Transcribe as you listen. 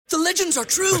The legends are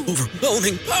true.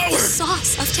 Overwhelming power!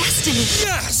 Sauce of destiny.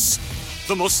 Yes!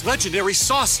 The most legendary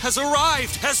sauce has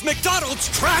arrived as McDonald's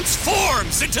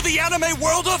transforms into the anime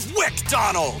world of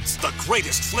WickDonald's. The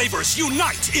greatest flavors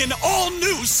unite in all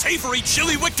new savory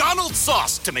chili McDonald's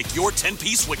sauce to make your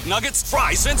 10-piece Wick Nuggets,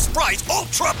 fries, and Sprite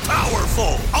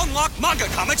ultra-powerful. Unlock manga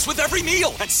comics with every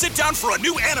meal and sit down for a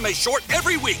new anime short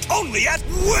every week only at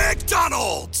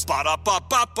WickDonald's.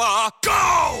 Ba-da-ba-ba-ba,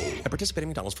 go! And participate in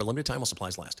McDonald's for a limited time while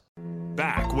supplies last.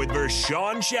 Back with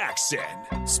Vershawn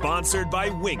Jackson, sponsored by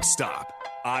Wingstop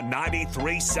on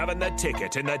 93.7 The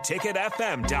Ticket and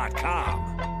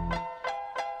theticketfm.com.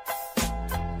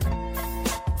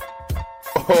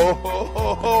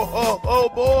 Oh,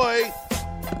 boy.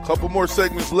 A couple more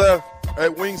segments left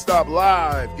at Wingstop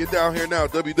Live. Get down here now,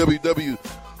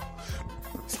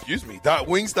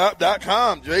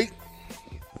 www.wingstop.com, Jake.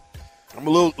 I'm a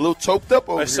little choked up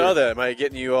over here. I saw that. Am I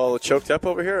getting you all choked up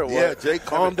over here or what? Yeah, Jake,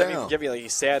 calm down. I haven't give you any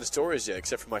sad stories yet,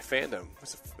 except for my fandom.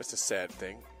 It's a sad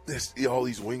thing. All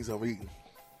these wings I'm eating.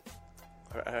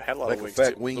 I had a lot like of wings,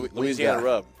 fat too. wing Louisiana guy.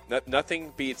 rub.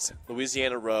 Nothing beats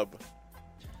Louisiana rub.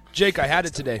 Jake, I had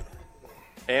it today.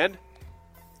 And?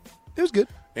 It was good.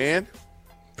 And?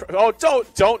 Oh,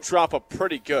 don't drop a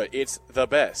pretty good. It's the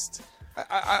best.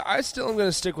 I still am going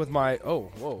to stick with my –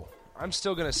 I'm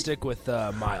still going to stick with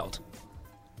mild.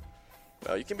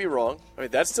 Well, you can be wrong. I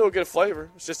mean, that's still a good flavor.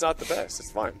 It's just not the best.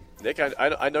 It's fine. Nick,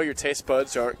 I know your taste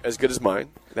buds aren't as good as mine.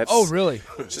 Oh, really?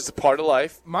 It's just a part of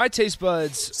life. My taste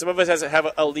buds. Some of us have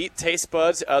elite taste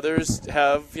buds. Others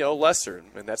have, lesser,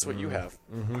 and that's what you have.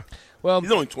 Mm-hmm. Well,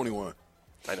 he's only 21.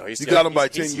 I know. You got him by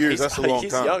 10 years. That's a long time.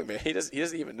 He's young, man. He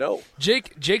doesn't even know.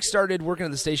 Jake started working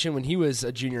at the station when he was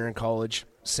a junior in college.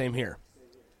 Same here.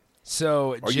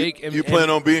 So Jake, you plan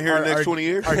on being here in the next 20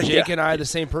 years? Are Jake and I the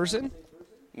same person?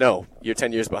 No, you're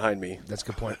 10 years behind me. That's a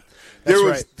good point. There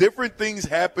was different things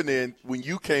happening when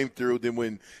you came through than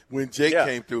when Jake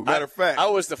came through. Matter of fact, I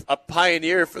was a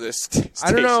pioneer for this station.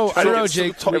 I don't know,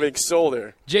 Jake. Everything sold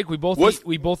there. Jake, we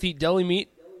both eat deli meat.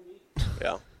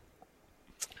 Yeah.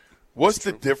 What's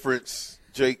the difference,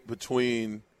 Jake,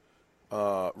 between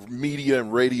media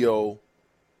and radio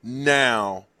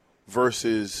now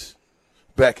versus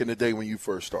back in the day when you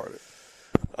first started?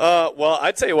 Well,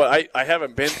 I tell you what, I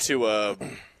haven't been to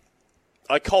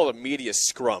I call it a media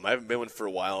scrum. I haven't been one for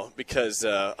a while because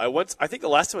I think the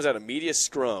last time I was at a media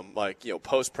scrum, like,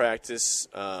 post practice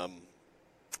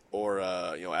or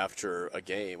after a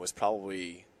game was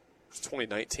probably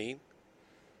 2019.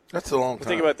 That's a long time.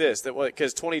 Think about this,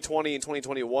 because 2020 and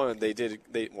 2021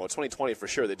 2020 for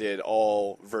sure they did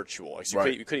all virtual. Like, so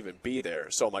you couldn't even be there.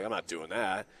 So I'm like, I'm not doing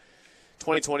that.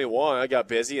 2021, I got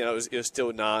busy and it was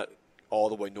still not all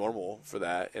the way normal for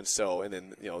that. And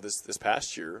then this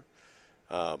past year,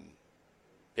 I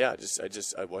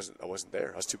wasn't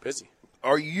there. I was too busy.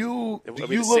 Are you? It'll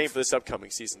be the same for this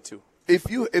upcoming season too.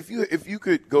 If you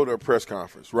could go to a press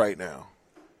conference right now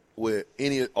with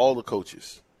all the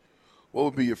coaches, what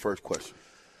would be your first question?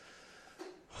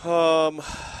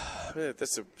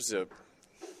 That's a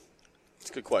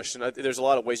good question. There's a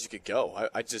lot of ways you could go.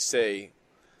 I just say.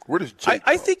 Where does Jake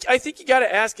I think you got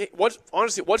to ask. What's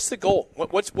the goal?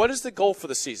 What is the goal for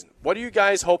the season? What are you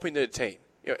guys hoping to attain?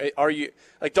 Are you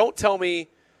Don't tell me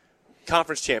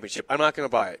conference championship. I'm not going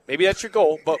to buy it. Maybe that's your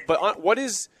goal, but what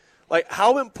is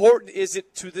how important is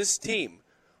it to this team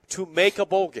to make a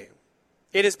bowl game?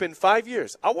 It has been 5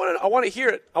 years. I want to hear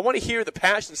it. I want to hear the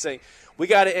passion saying we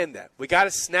got to end that. We got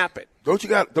to snap it. Don't you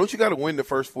got to win the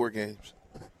first 4 games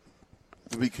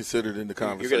to be considered in the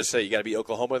conversation? You're going to say you got to beat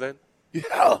Oklahoma then?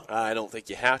 Yeah. I don't think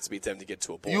you have to beat them to get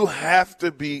to a bowl. You have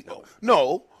to beat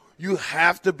you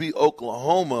have to beat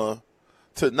Oklahoma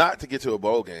to get to a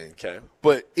bowl game. Okay.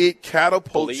 But it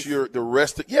catapults the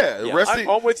rest of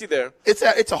I'm with you there.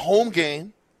 It's a home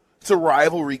game. It's a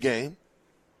rivalry game.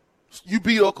 You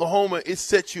beat Oklahoma, it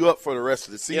sets you up for the rest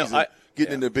of the season,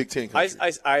 getting into the Big Ten country.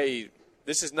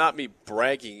 This is not me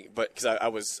bragging, but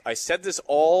because I said this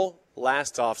all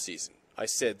last offseason. I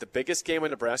said the biggest game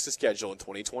on Nebraska's schedule in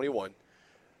 2021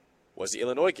 was the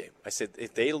Illinois game. I said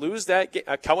if they lose that game,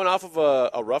 coming off of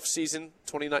a rough season,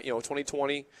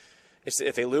 2020,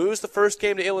 if they lose the first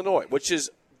game to Illinois, which is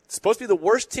supposed to be the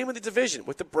worst team in the division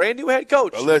with the brand new head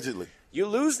coach, allegedly, you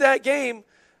lose that game,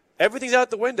 everything's out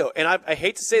the window. And I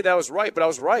hate to say that I was right, but I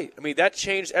was right. I mean, that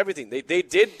changed everything. They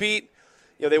did beat,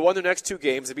 they won their next 2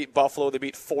 games. They beat Buffalo. They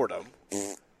beat Fordham.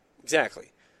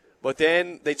 Exactly. But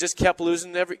then they just kept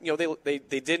losing they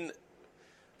didn't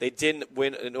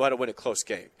know how to win a close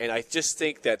game. And I just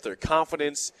think that their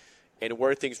confidence and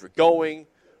where things were going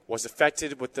was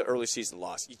affected with the early season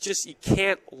loss. You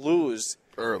can't lose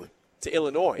early. to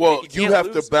Illinois. Well, you have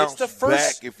lose. to bounce It's the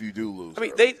first, back if you do lose. I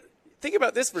mean, think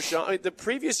about this, Vershawn. I mean, the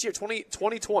previous year,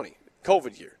 2020,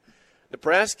 COVID year,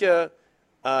 Nebraska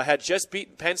had just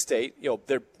beaten Penn State,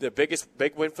 their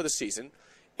big win for the season,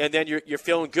 and then you're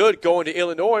feeling good going to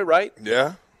Illinois, right?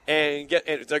 Yeah. And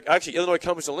actually, Illinois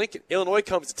comes to Lincoln. Illinois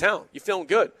comes to town. You're feeling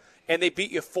good. And they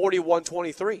beat you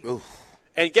 41-23.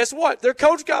 And guess what? Their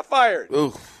coach got fired.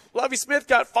 Oof. Lovie Smith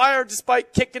got fired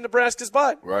despite kicking Nebraska's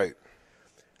butt. Right.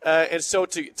 And so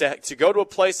to go to a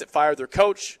place that fired their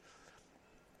coach,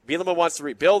 Bielema wants to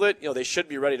rebuild it. They shouldn't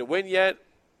be ready to win yet,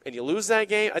 and you lose that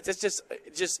game.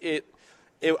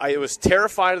 I was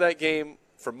terrified of that game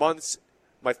for months.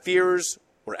 My fears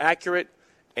were accurate,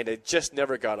 and it just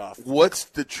never got off. What's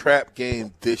the trap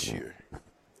game this year?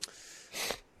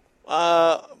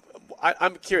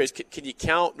 I'm curious. Can you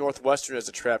count Northwestern as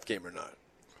a trap game or not?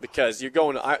 Because you're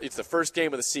going to, it's the first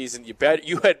game of the season.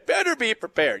 You had better be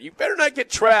prepared. You better not get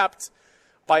trapped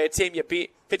by a team you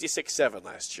beat 56-7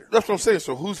 last year. That's what I'm saying.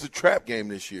 So who's the trap game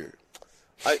this year?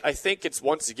 I think it's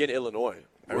once again Illinois.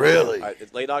 Really?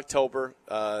 Late October.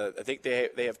 I think they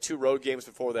have 2 road games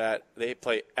before that. They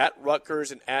play at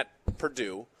Rutgers and at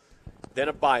Purdue, then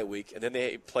a bye week, and then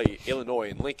they play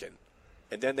Illinois and Lincoln.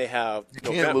 And then they have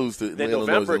can't lose to then Illinois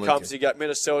November and comes, Lincoln. you got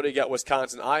Minnesota, you got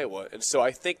Wisconsin, Iowa. And so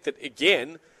I think that,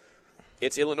 again,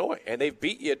 it's Illinois. And they've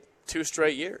beat you 2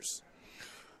 straight years.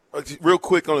 Real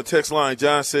quick on the text line,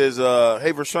 John says,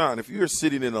 hey, Vershawn, if you're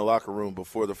sitting in the locker room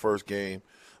before the first game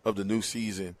of the new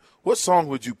season, what song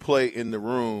would you play in the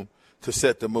room to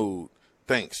set the mood?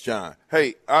 Thanks, John.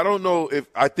 Hey, I don't know if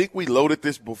 – I think we loaded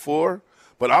this before,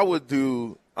 but I would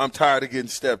do I'm Tired of Getting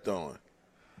Stepped On,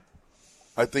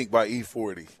 I think, by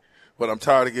E40. But I'm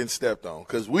tired of getting stepped on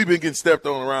because we've been getting stepped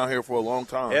on around here for a long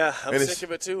time. Yeah, I'm sick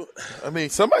of it too. I mean,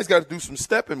 somebody's got to do some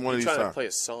stepping one of these times. I'm trying to play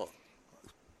a song.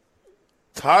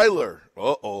 Tyler,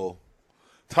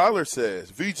 Tyler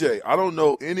says, VJ, I don't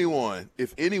know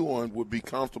if anyone would be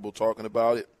comfortable talking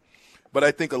about it, but I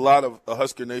think a lot of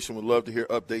Husker Nation would love to hear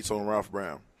updates on Ralph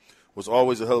Brown. Was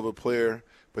always a hell of a player,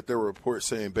 but there were reports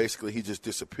saying basically he just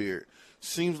disappeared.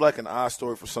 Seems like an odd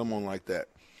story for someone like that.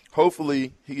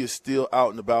 Hopefully he is still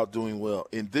out and about doing well.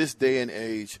 In this day and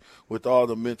age, with all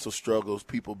the mental struggles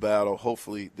people battle,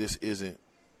 hopefully this isn't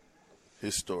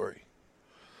his story.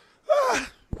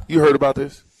 You heard about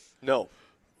this? No.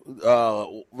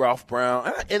 Ralph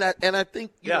Brown, and I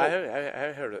think I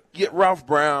heard it. Yeah, Ralph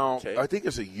Brown. Okay. I think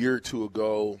it's a year or two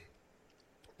ago.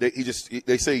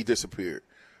 They say he disappeared.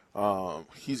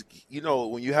 He's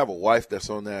when you have a wife that's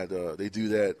on that they do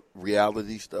that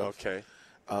reality stuff. Okay.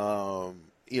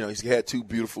 He's had 2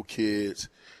 beautiful kids.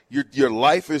 Your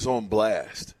life is on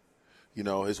blast.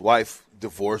 His wife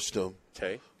divorced him.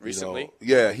 Okay. Recently?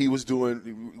 Yeah, he was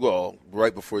doing well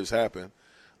right before this happened.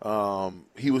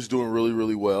 He was doing really,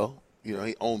 really well.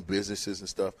 He owned businesses and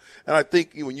stuff. And I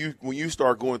think when you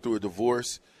start going through a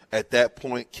divorce, at that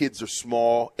point, kids are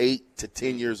small, 8 to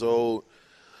 10 years old,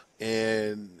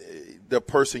 and the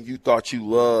person you thought you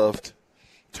loved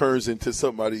turns into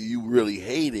somebody you really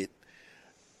hated.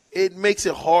 It makes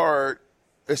it hard,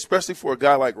 especially for a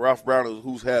guy like Ralph Brown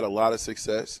who's had a lot of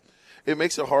success. It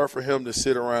makes it hard for him to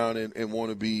sit around and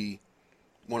want to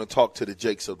talk to the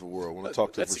Jakes of the world, want to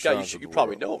talk to the Vershaws of the world. You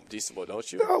probably know him decently,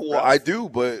 don't you? Yeah, well, I do,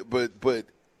 but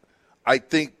I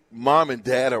think mom and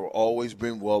dad have always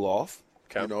been well off.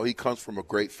 Okay. He comes from a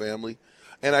great family,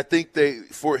 and I think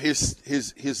for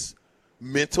his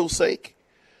mental sake.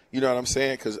 You know what I'm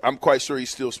saying? Because I'm quite sure he's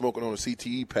still smoking on a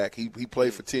CTE pack. He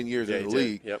played for 10 years in the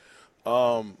league. Yep.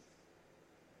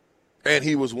 And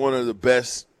he was one of the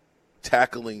best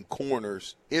tackling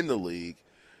corners in the league.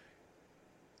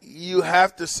 You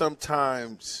have to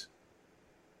sometimes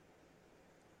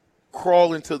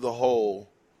crawl into the hole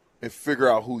and figure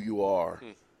out who you are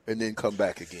and then come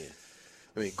back again.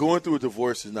 I mean, going through a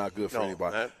divorce is not good for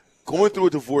anybody. Going through a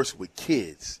divorce with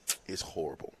kids is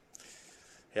horrible.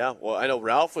 Yeah, well, I know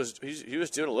Ralph was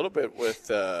doing a little bit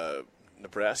with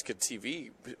Nebraska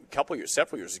TV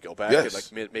several years ago, back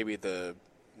in maybe the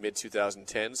mid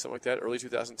 2010s, something like that, early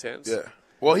 2010s. Yeah.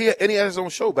 Well, he had his own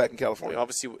show back in California.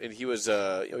 Obviously, and he was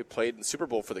he played in the Super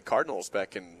Bowl for the Cardinals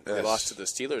back in they lost to the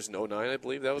Steelers in 2009, I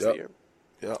believe that was the year.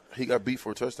 Yeah, he got beat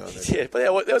for a touchdown. Yeah, but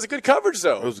that was a good coverage,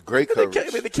 though. It was great coverage.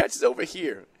 The catch is over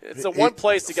here. It's the one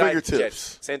place the guy can catch.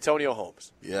 Santonio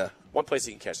Holmes. Yeah. One place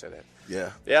he can catch that at.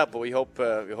 Yeah. Yeah, but we hope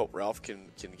Ralph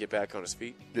can get back on his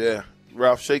feet. Yeah.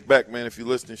 Ralph, shake back, man. If you're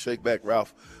listening, shake back,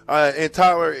 Ralph. And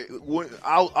Tyler,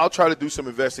 I'll try to do some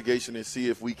investigation and see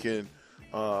if we can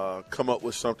come up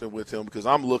with something with him because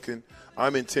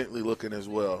I'm intently looking as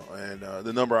well. And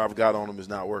the number I've got on him is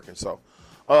not working. So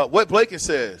what Blaken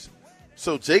says,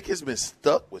 So Jake has been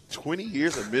stuck with 20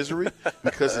 years of misery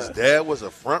because his dad was a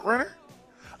front runner?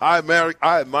 I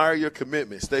admire your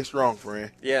commitment. Stay strong, friend.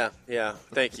 Yeah.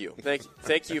 Thank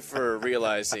you for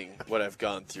realizing what I've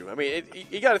gone through. I mean,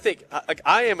 you got to think.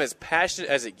 I am as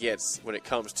passionate as it gets when it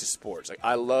comes to sports. Like,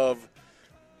 I love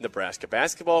Nebraska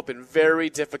basketball. Been very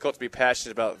difficult to be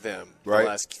passionate about them the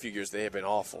last few years. They have been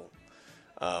awful.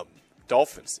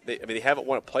 Dolphins. They haven't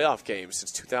won a playoff game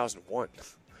since 2001.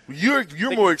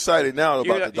 You're more excited now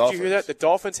about the Dolphins. Did you hear that? The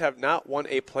Dolphins have not won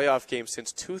a playoff game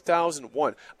since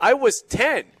 2001. I was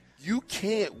 10. You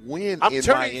can't win in Miami. I'm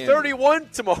turning 31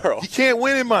 tomorrow. You can't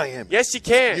win in Miami. Yes, you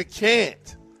can. You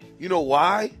can't. You know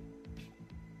why?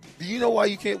 Do you know why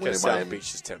you can't win in Miami? South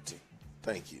Beach is tempting.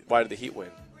 Thank you. Why did the Heat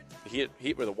win? The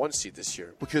Heat were the 1 seed this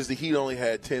year. Because the Heat only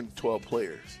had 10, 12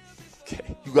 players.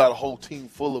 Okay. You got a whole team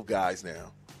full of guys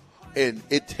now. And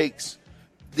it takes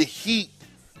the Heat,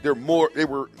 they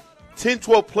were 10,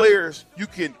 12 players. You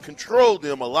can control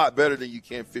them a lot better than you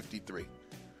can 53.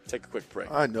 Take a quick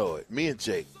break. I know it. Me and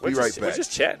Jake. Be right back. We're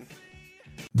just chatting.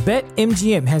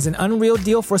 BetMGM has an unreal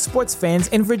deal for sports fans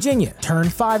in Virginia. Turn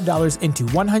 $5 into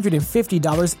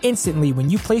 $150 instantly when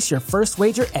you place your first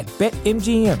wager at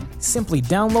BetMGM. Simply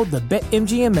download the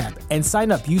BetMGM app and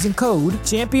sign up using code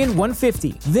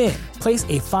Champion150. Then, place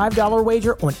a $5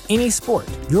 wager on any sport.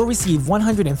 You'll receive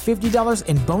 $150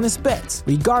 in bonus bets,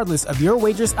 regardless of your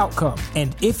wager's outcome.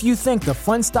 And if you think the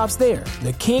fun stops there,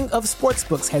 the King of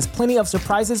Sportsbooks has plenty of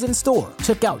surprises in store.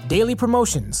 Check out daily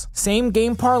promotions,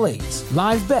 same-game parlays,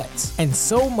 live bets, and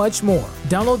so much more.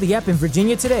 Download the app in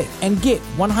Virginia today and get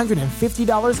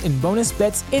 $150 in bonus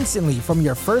bets instantly from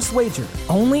your first wager.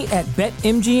 Only at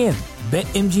BetMGM.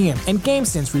 BetMGM and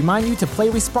GameSense remind you to play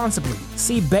responsibly.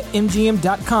 See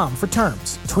BetMGM.com for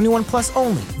terms. 21 plus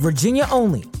only. Virginia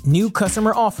only. New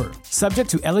customer offer. Subject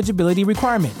to eligibility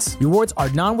requirements. Rewards are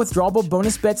non-withdrawable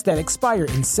bonus bets that expire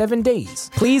in 7 days.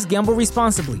 Please gamble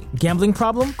responsibly. Gambling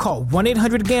problem? Call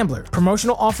 1-800-GAMBLER.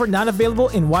 Promotional offer not available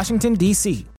in Washington, D.C.